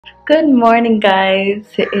Good morning, guys.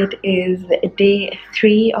 It is day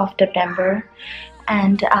 3 of September,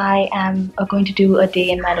 and I am going to do a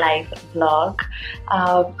day in my life vlog.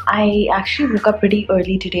 I actually woke up pretty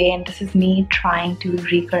early today, and this is me trying to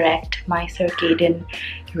recorrect my circadian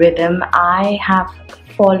rhythm. I have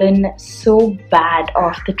fallen so bad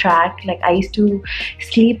off the track. Like, I used to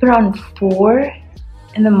sleep around 4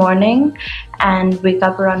 in the morning and wake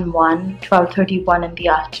up around 12:31 in the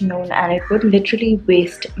afternoon, and it would literally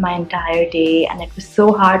waste my entire day, and it was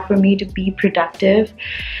so hard for me to be productive.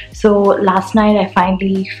 So last night I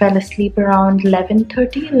finally fell asleep around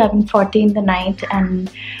 11:40 in the night,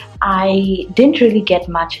 and I didn't really get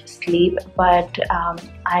much sleep, but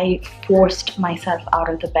I forced myself out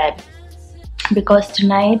of the bed because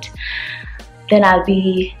tonight then I'll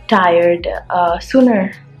be tired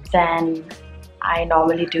sooner than I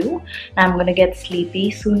normally do, and I'm gonna get sleepy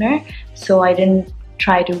sooner, so I didn't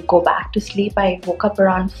try to go back to sleep. I woke up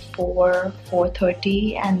around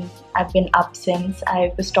 4:30, and I've been up since. I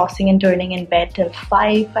was tossing and turning in bed till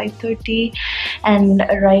 5:30, and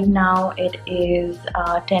right now it is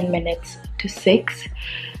 10 minutes to 6.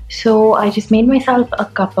 So I just made myself a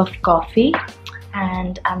cup of coffee,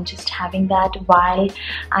 and I'm just having that while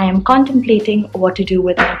I am contemplating what to do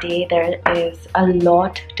with my day. There is a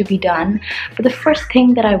lot to be done, but the first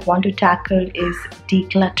thing that I want to tackle is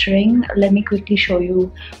decluttering. Let me quickly show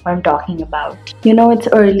you what I'm talking about. You know, it's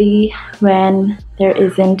early when there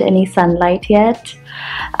isn't any sunlight yet,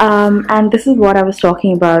 and this is what I was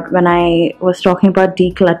talking about when I was talking about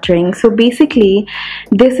decluttering. So basically,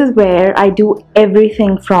 this is where I do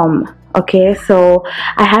everything from. Okay, so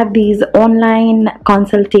I have these online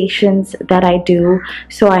consultations that I do.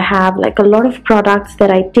 So I have like a lot of products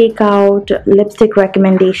that I take out, lipstick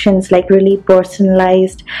recommendations, like really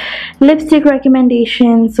personalized lipstick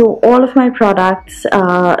recommendations. So all of my products,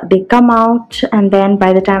 they come out, and then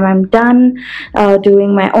by the time I'm done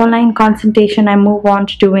doing my online consultation, I move on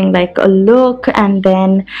to doing like a look, and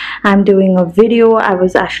then I'm doing a video. I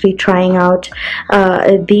was actually trying out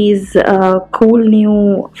these cool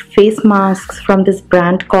new face masks from this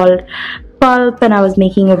brand called Pulp, and I was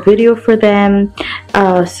making a video for them.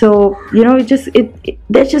 So you know,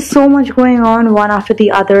 there's just so much going on, one after the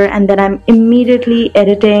other, and then I'm immediately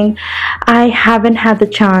editing. I haven't had the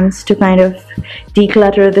chance to kind of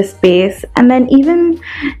declutter the space, and then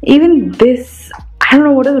even this, I don't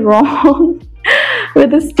know what is wrong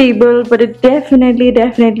with this table, but it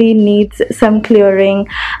definitely needs some clearing.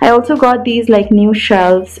 I also got these like new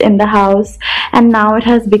shelves in the house, and now it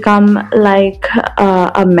has become like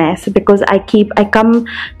a mess because I come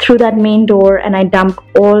through that main door and I dump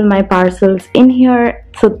all my parcels in here,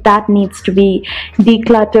 so that needs to be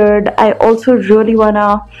decluttered. I also really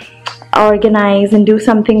wanna organize and do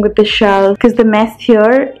something with the shelf because the mess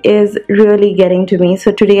here is really getting to me.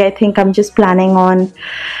 So today I think I'm just planning on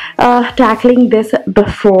tackling this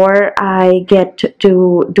before I get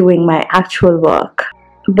to doing my actual work.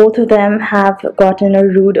 Both of them have gotten a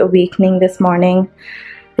rude awakening this morning.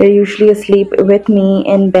 They're usually asleep with me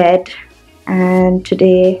in bed, and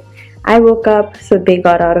today I woke up, so they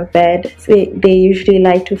got out of bed. So they usually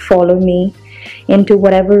like to follow me into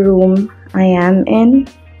whatever room I am in,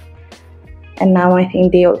 and now I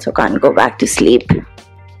think they also can't go back to sleep.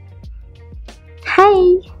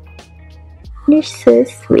 Hi, you're so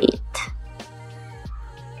sweet.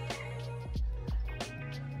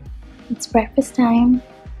 It's breakfast time.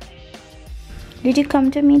 Did you come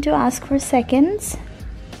to me to ask for seconds?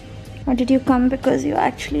 Or did you come because you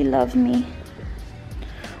actually love me?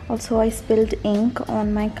 Also, I spilled ink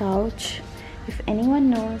on my couch. If anyone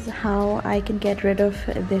knows how I can get rid of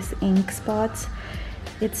this ink spots,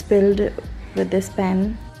 it's spilled with this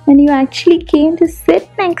pen. And you actually came to sit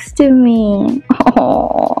next to me.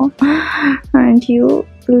 Oh, aren't you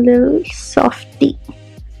a little softie?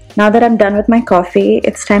 Now that I'm done with my coffee,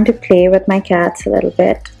 it's time to play with my cats a little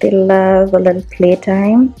bit. They love a little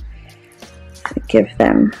playtime. I give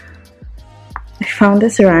them. I found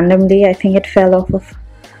this randomly. I think it fell off of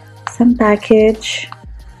some package.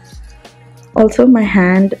 Also, my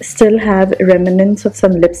hand still have remnants of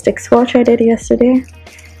some lipstick swatch I did yesterday.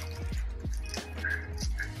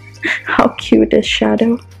 How cute is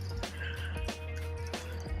Shadow?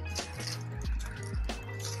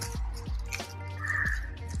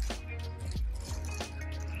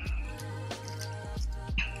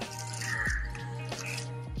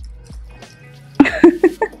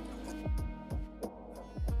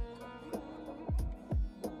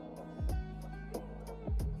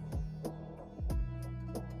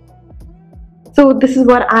 So this is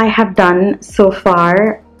what I have done so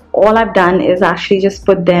far. All I've done is actually just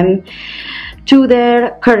put them to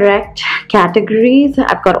their correct categories.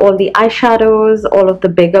 I've got all the eyeshadows, all of the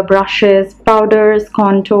bigger brushes, powders,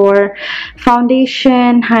 contour,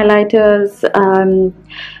 foundation, highlighters,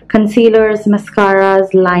 concealers,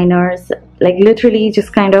 mascaras, liners. Like literally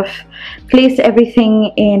just kind of placed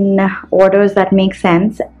everything in orders that make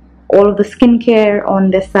sense. All of the skincare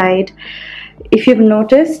on this side. If you've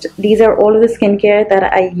noticed, these are all of the skincare that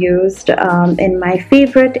I used in my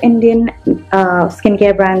favorite Indian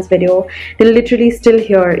skincare brands video. They're literally still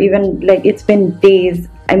here, even like it's been days,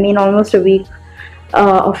 I mean almost a week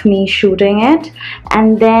of me shooting it.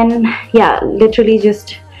 And then yeah, literally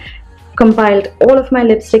just compiled all of my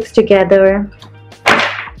lipsticks together.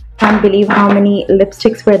 Can't believe how many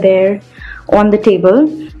lipsticks were there on the table.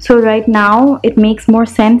 So right now it makes more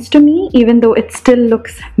sense to me, even though it still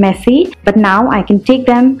looks messy, but now I can take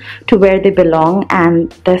them to where they belong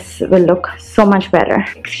and this will look so much better.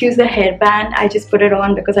 Excuse the hairband, I just put it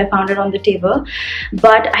on because I found it on the table,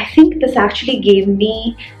 but I think this actually gave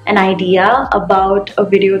me an idea about a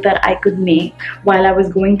video that I could make while I was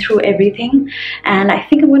going through everything, and I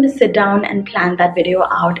think I'm going to sit down and plan that video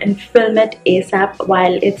out and film it ASAP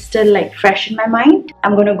while it's still like fresh in my mind.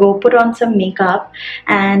 I'm going to go put on some makeup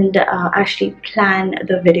and actually plan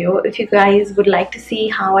the video. If you guys would like to see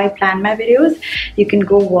how I plan my videos, you can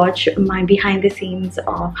go watch my behind the scenes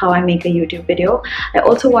of how I make a YouTube video. I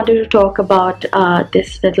also wanted to talk about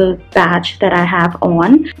this little badge that I have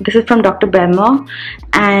on. This is from Dr. Bemmer,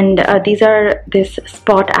 and these are this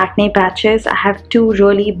spot acne patches. I have two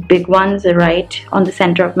really big ones right on the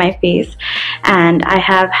center of my face, and I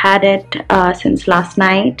have had it since last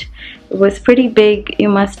night. It was pretty big. You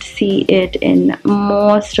must see it in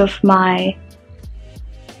most of my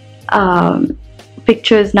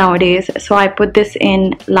pictures nowadays. So I put this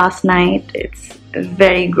in last night. It's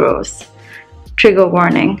very gross, trigger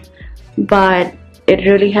warning, but it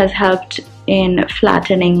really has helped in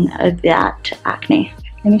flattening that acne.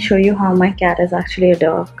 Let me show you how my cat is actually a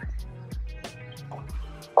dog.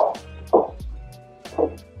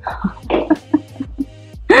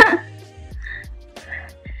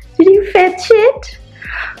 Did you fetch it?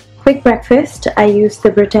 Quick breakfast. I used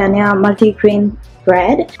the Britannia multigrain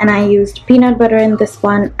bread, and I used peanut butter in this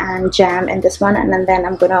one and jam in this one, and then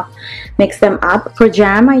I'm gonna mix them up. For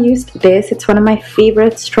jam I used this. It's one of my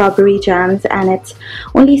favorite strawberry jams, and it's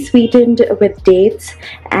only sweetened with dates.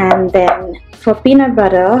 And then for peanut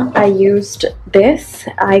butter I used this.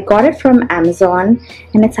 I got it from Amazon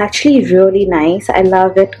and it's actually really nice. I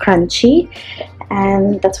love it crunchy,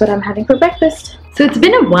 and that's what I'm having for breakfast. So it's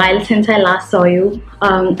been a while since I last saw you,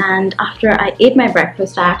 and after I ate my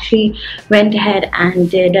breakfast I actually went ahead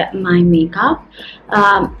and did my makeup.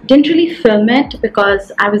 Didn't really film it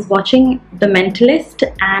because I was watching The Mentalist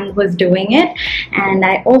and was doing it, and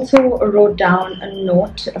I also wrote down a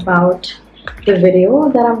note about the video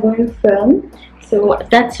that I'm going to film. So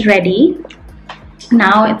that's ready.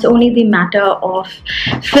 Now it's only the matter of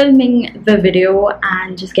filming the video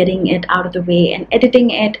and just getting it out of the way and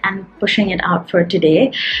editing it and pushing it out for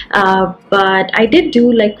today. But I did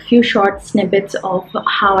do like few short snippets of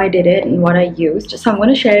how I did it and what I used, so I'm going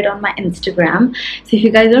to share it on my Instagram. So if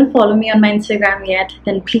you guys don't follow me on my Instagram yet,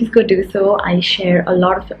 then please go do so. I share a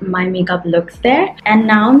lot of my makeup looks there. And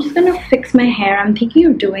now I'm just going to fix my hair. I'm thinking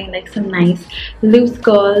of doing like some nice loose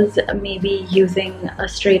curls, maybe using a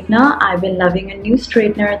straightener. I've been loving a new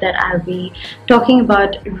straightener that I'll be talking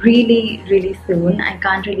about really soon. I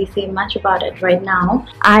can't really say much about it right now.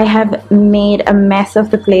 I have made a mess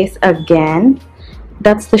of the place again.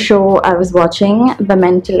 That's the show I was watching, The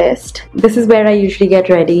Mentalist. This is where I usually get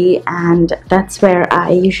ready, and that's where I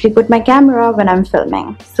usually put my camera when I'm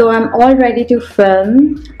filming. So I'm all ready to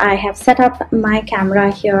film. I have set up my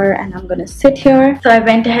camera here and I'm gonna sit here. So I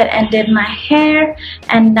went ahead and did my hair,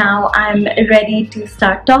 and now I'm ready to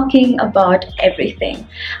start talking about everything.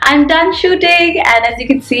 I'm done shooting, and as you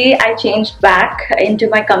can see, I changed back into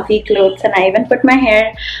my comfy clothes and I even put my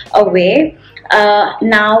hair away.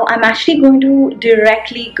 Now I'm actually going to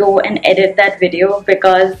directly go and edit that video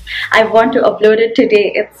because I want to upload it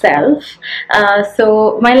today itself.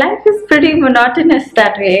 So my life is pretty monotonous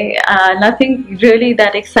that way. Nothing really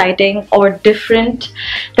that exciting or different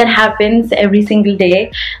that happens every single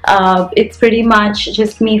day. It's pretty much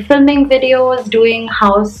just me filming videos, doing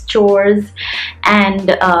house chores,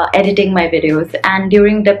 and editing my videos. And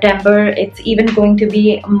during September it's even going to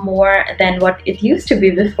be more than what it used to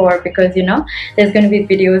be before, because you know, there's going to be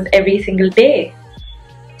videos every single day.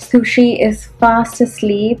 Sushi is fast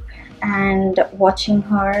asleep, and watching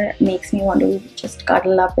her makes me want to just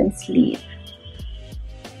cuddle up and sleep.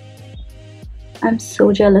 I'm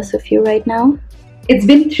so jealous of you right now. It's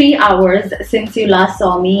been 3 hours since you last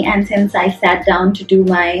saw me, and since I sat down to do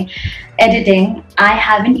my editing, I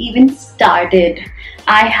haven't even started.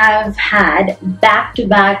 I have had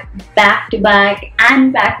back-to-back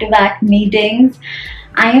and back-to-back meetings.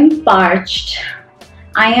 I am parched.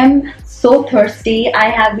 I am so thirsty. I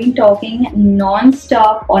have been talking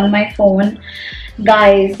non-stop on my phone.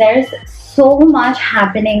 Guys, there's so much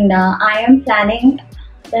happening now. I am planning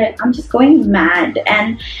that I'm just going mad,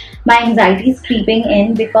 and my anxiety is creeping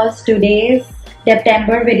in because today's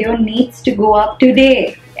September video needs to go up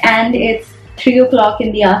today, and it's 3 o'clock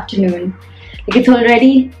in the afternoon. Like, it's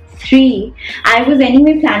already 3. I was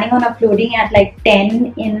anyway planning on uploading at like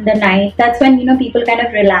 10 in the night. That's when, you know, people kind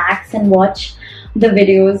of relax and watch the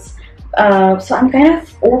videos. So I'm kind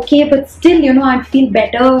of okay, but still, you know, I'd feel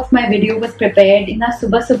better if my video was prepared. In the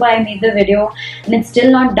subah I made the video and it's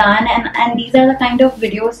still not done, and these are the kind of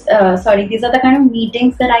videos, these are the kind of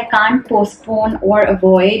meetings that I can't postpone or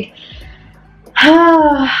avoid.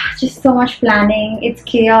 Just so much planning. It's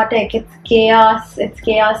chaotic, it's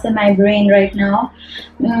chaos in my brain right now.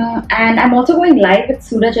 And I'm also going live with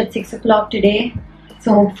Suraj at 6 o'clock today.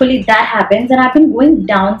 So hopefully that happens. And I've been going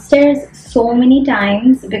downstairs so many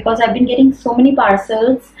times because I've been getting so many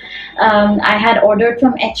parcels. I had ordered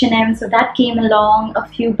from H&M, so that came along. A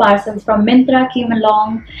few parcels from Myntra came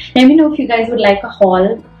along. Let me know if you guys would like a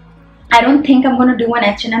haul. I don't think I'm going to do an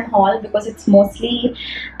H&M haul because it's mostly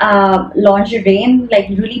lingerie and like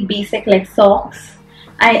really basic, like socks.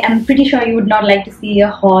 I am pretty sure you would not like to see a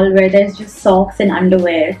haul where there's just socks and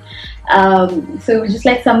underwear. So it was just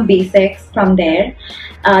like some basics from there.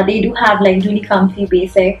 They do have like really comfy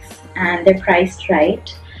basics and they're priced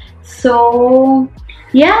right. So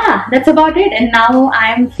yeah, that's about it. And now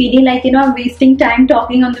I'm feeling like, you know, I'm wasting time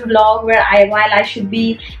talking on the vlog while I should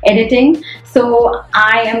be editing. So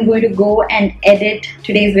I am going to go and edit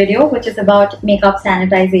today's video, which is about makeup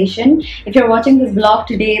sanitization. If you're watching this vlog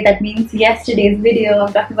today, that means yesterday's video.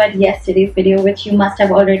 I'm talking about yesterday's video, which you must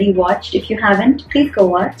have already watched. If you haven't, please go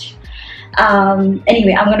watch.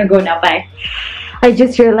 Anyway, I'm gonna go now. Bye. I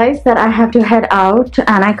just realized that I have to head out,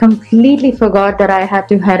 and I completely forgot that I had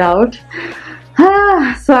to head out.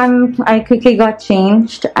 So I quickly got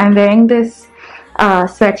changed. I'm wearing this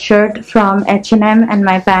sweatshirt from H&M, and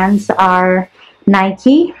my pants are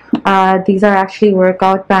Nike. These are actually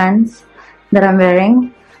workout pants that I'm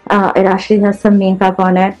wearing. It actually has some makeup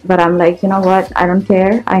on it, but I'm like, you know what, I don't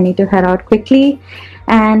care. I need to head out quickly.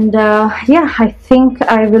 And yeah, I think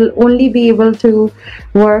I will only be able to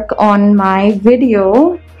work on my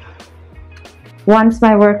video once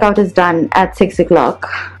my workout is done at 6 o'clock.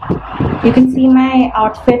 You can see my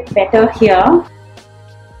outfit better here.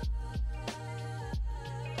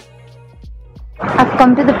 I've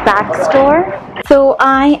come to the back store. So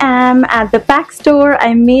I am at the back store.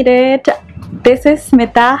 I made it. This is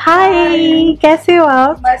Smita. Hi, कैसे हो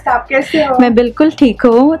आप? बस आप कैसे हो? मैं बिल्कुल ठीक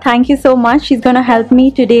हूँ. Thank you so much. She's gonna help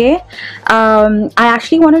me today. I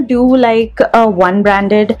actually want to do like a one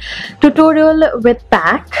branded tutorial with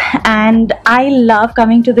pack, and I love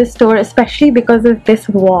coming to this store especially because of this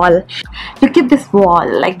wall. Look at this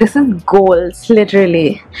wall. Like, this is goals,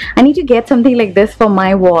 literally. I need to get something like this for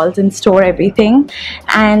my walls and store everything.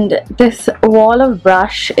 And this wall of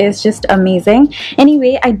brush is just amazing.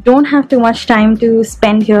 Anyway, I don't have too much time to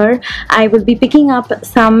spend here. I will be picking up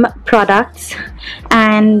some products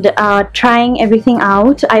and trying everything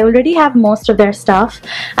out. I already have most of their stuff.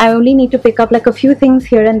 I only need to pick up like a few things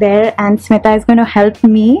here and there, and Smita is going to help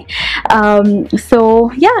me.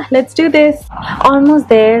 So yeah, let's do this. Almost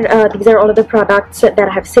there. These are all of the products that I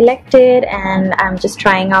have selected, and I'm just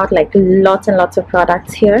trying out like lots and lots of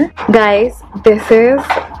products here. Guys, this is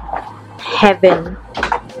heaven.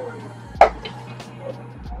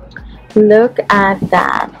 Look at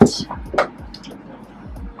that.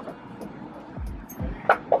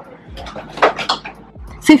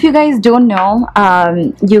 So if you guys don't know,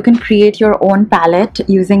 you can create your own palette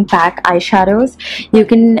using pack eyeshadows. You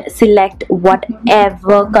can select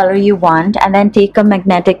whatever color you want and then take a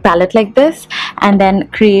magnetic palette like this and then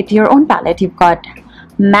create your own palette. You've got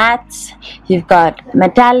mattes, you've got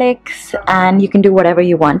metallics, and you can do whatever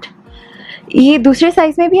you want. ये दूसरे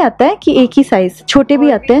size में भी आता है कि एक ही size? छोटे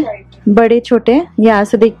भी आते हैं, बड़े छोटे? Yeah,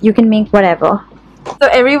 so you can make whatever. So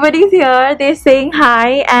everybody's here. They're saying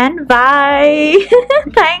hi and bye.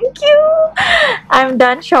 Thank you. I'm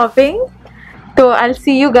done shopping. So I'll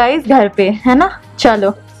see you guys घर पे, है ना?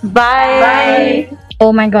 चलो. Bye. Bye.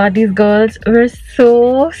 Oh my god, these girls were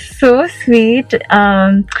so sweet.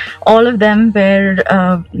 All of them were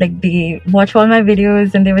like, they watch all my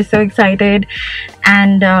videos and they were so excited.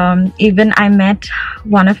 And even I met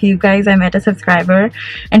one of you guys. I met a subscriber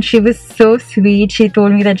and she was so sweet. She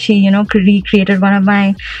told me that she, you know, recreated one of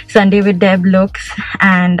my Sunday with Deb looks,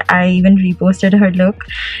 and I even reposted her look.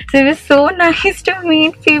 So it was so nice to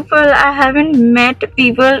meet people. I haven't met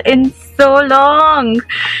people in so long,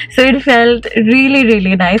 so it felt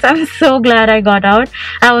really nice. I'm so glad I got out.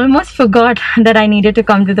 I almost forgot that I needed to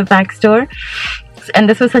come to the pack store, and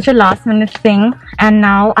this was such a last minute thing, and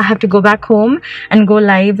now I have to go back home and go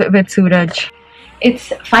live with Suraj. It's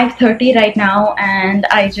 5:30 right now and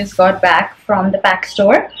I just got back from the pack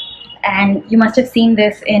store, and you must have seen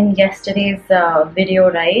this in yesterday's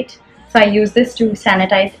video, right? So I use this to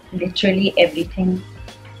sanitize literally everything.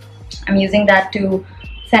 I'm using that to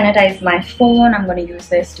sanitize my phone. I'm going to use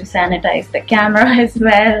this to sanitize the camera as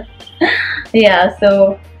well. Yeah,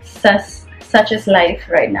 so such is life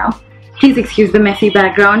right now. Please excuse the messy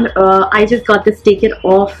background. I just got this Take It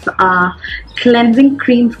Off cleansing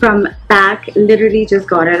cream from Pack. Literally just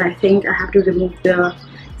got it. I think I have to remove the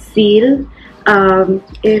seal.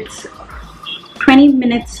 It's 20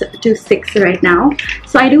 minutes to 6 right now,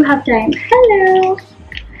 so I do have time. Hello.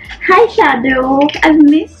 Hi Shadow, I've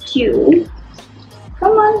missed you.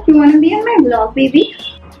 Come on, you want to be in my vlog, baby?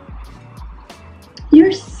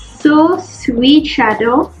 You're so sweet,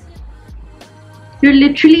 Shadow. You're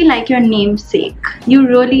literally like your namesake. You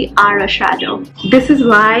really are a shadow. This is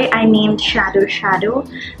why I named Shadow,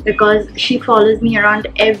 because she follows me around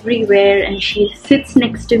everywhere and she sits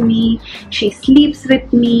next to me, she sleeps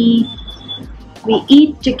with me, we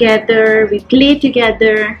eat together, we play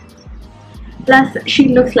together. Plus, she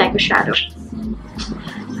looks like a shadow.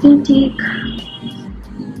 So take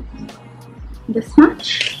this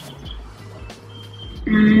much,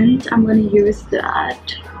 and I'm going to use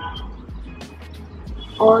that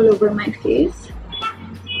all over my face.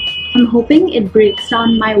 I'm hoping it breaks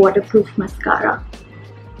down my waterproof mascara.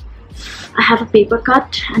 I have a paper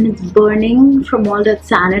cut and it's burning from all that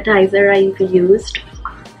sanitizer I've used.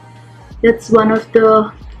 That's one of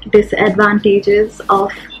the disadvantages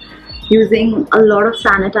of using a lot of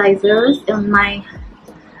sanitizers. And my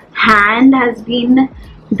hand has been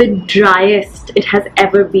the driest it has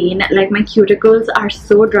ever been. Like, my cuticles are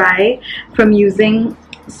so dry from using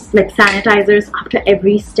like sanitizers after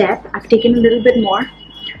every step. I've taken a little bit more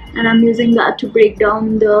and I'm using that to break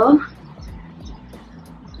down the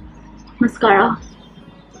mascara.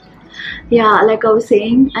 Yeah, like I was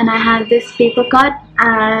saying, and I had this paper cut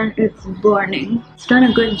and it's burning. It's done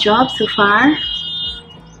a good job so far.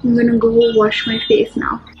 I'm gonna go wash my face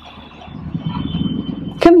now.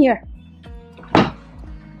 Come here.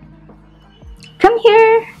 Come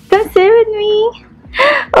here. Come sit with me.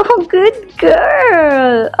 Oh, good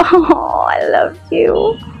girl. Oh, I love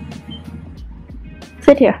you.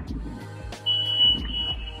 Sit here.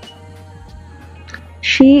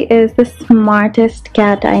 She is the smartest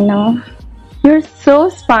cat I know. You're so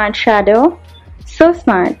smart, Shadow. So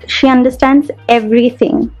smart. She understands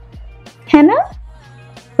everything. Hannah?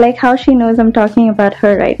 Like how she knows I'm talking about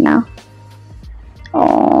her right now.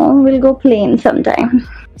 Oh, we'll go playing sometime.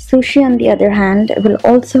 Sushi, on the other hand, will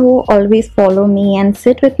also always follow me and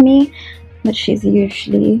sit with me, but she's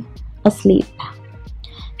usually asleep.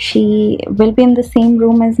 She will be in the same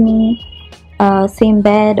room as me, same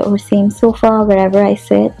bed or same sofa, wherever I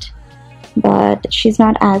sit, but she's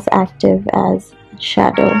not as active as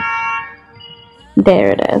Shadow. There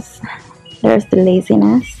it is. There's the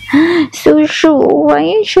laziness. Sushu, why are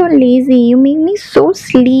you so lazy? You make me so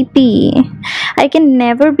sleepy. I can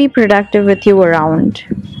never be productive with you around.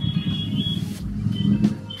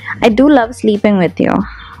 I do love sleeping with you.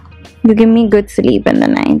 You give me good sleep in the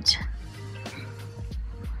night.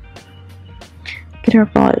 Get her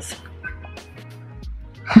paws.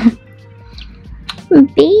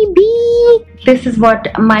 Baby! This is what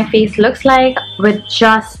my face looks like with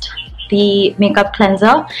just the makeup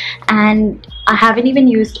cleanser, and I haven't even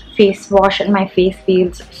used face wash and my face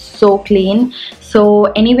feels so clean.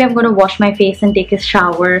 So anyway, I'm going to wash my face and take a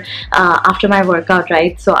shower after my workout,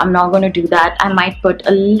 right? So I'm not going to do that. I might put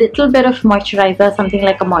a little bit of moisturizer, something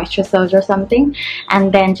like a moisture surge or something,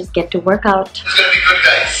 and then just get to work out. This is going to be good,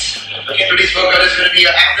 guys. Okay, today's workout is going to be a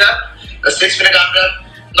AMRAP, a 6-minute AMRAP,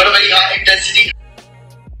 not a very high intensity.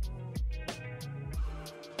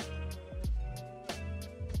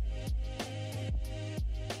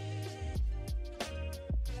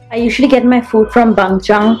 I usually get my food from Bunk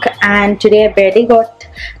Junk, and today I barely got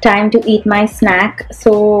time to eat my snack,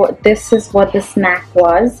 so this is what the snack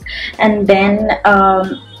was. And then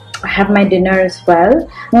have my dinner as well.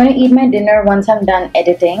 I'm going to eat my dinner once I'm done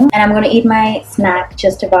editing, and I'm going to eat my snack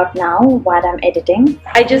just about now while I'm editing.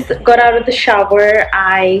 I just got out of the shower.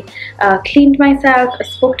 I cleaned myself,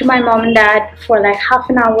 spoke to my mom and dad for like half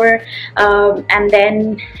an hour, and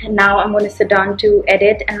then now I'm going to sit down to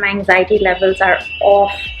edit, and my anxiety levels are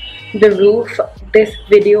off the roof. This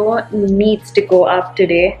video needs to go up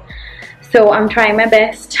today, so I'm trying my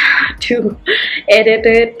best to edit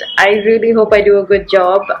it. I really hope I do a good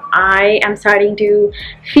job. I am starting to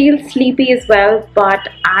feel sleepy as well, but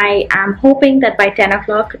I am hoping that by 10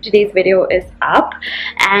 o'clock today's video is up,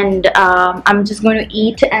 and I'm just going to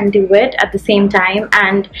eat and do it at the same time.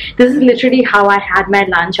 And this is literally how I had my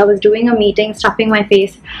lunch. I was doing a meeting, stuffing my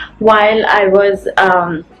face while I was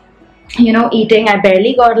you know, eating. I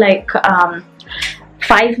barely got like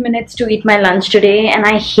 5 minutes to eat my lunch today, and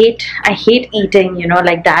I hate eating, you know,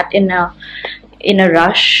 like that in a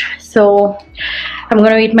rush. So I'm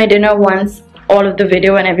gonna eat my dinner once all of the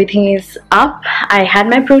video and everything is up. I had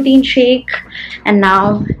my protein shake, and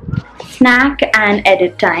now snack and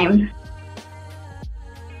edit time.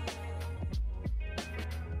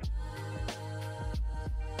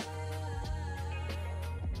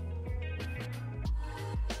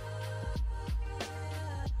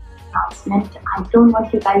 Announcement. I don't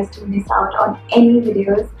want you guys to miss out on any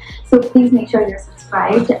videos, so please make sure you're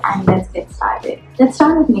subscribed, and let's get started. Let's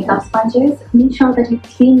start with makeup sponges. Make sure that you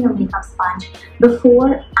clean your makeup sponge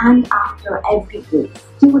before and after every use.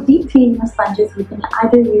 To deep clean your sponges, you can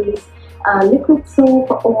either use liquid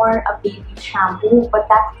soap or a baby shampoo, but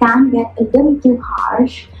that can get a little too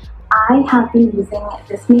harsh. I have been using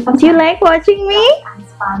this makeup. Do you like watching me? And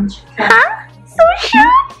sponge. Huh? So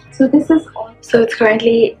sure. So this is all. So it's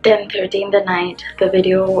currently 10:30 in the night. The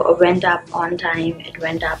video went up on time. It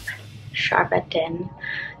went up sharp at 10.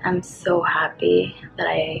 I'm so happy that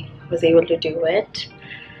I was able to do it.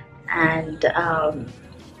 And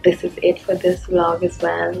this is it for this vlog as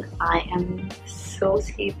well. I am so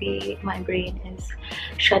sleepy. My brain is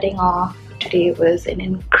shutting off. Today was an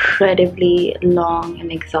incredibly long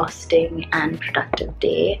and exhausting and productive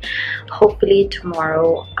day. Hopefully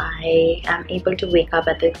tomorrow I am able to wake up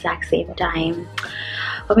at the exact same time,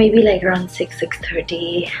 or maybe like around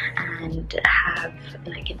 6:30, and have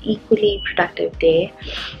like an equally productive day.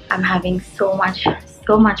 I'm having so much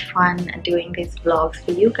fun doing these vlogs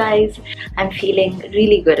for you guys. I'm feeling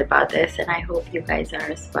really good about this, and I hope you guys are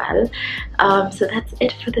as well. So that's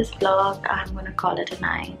it for this vlog. I'm gonna call it a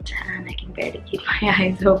night, and I can barely keep my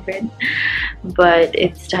eyes open, but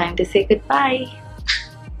it's time to say goodbye.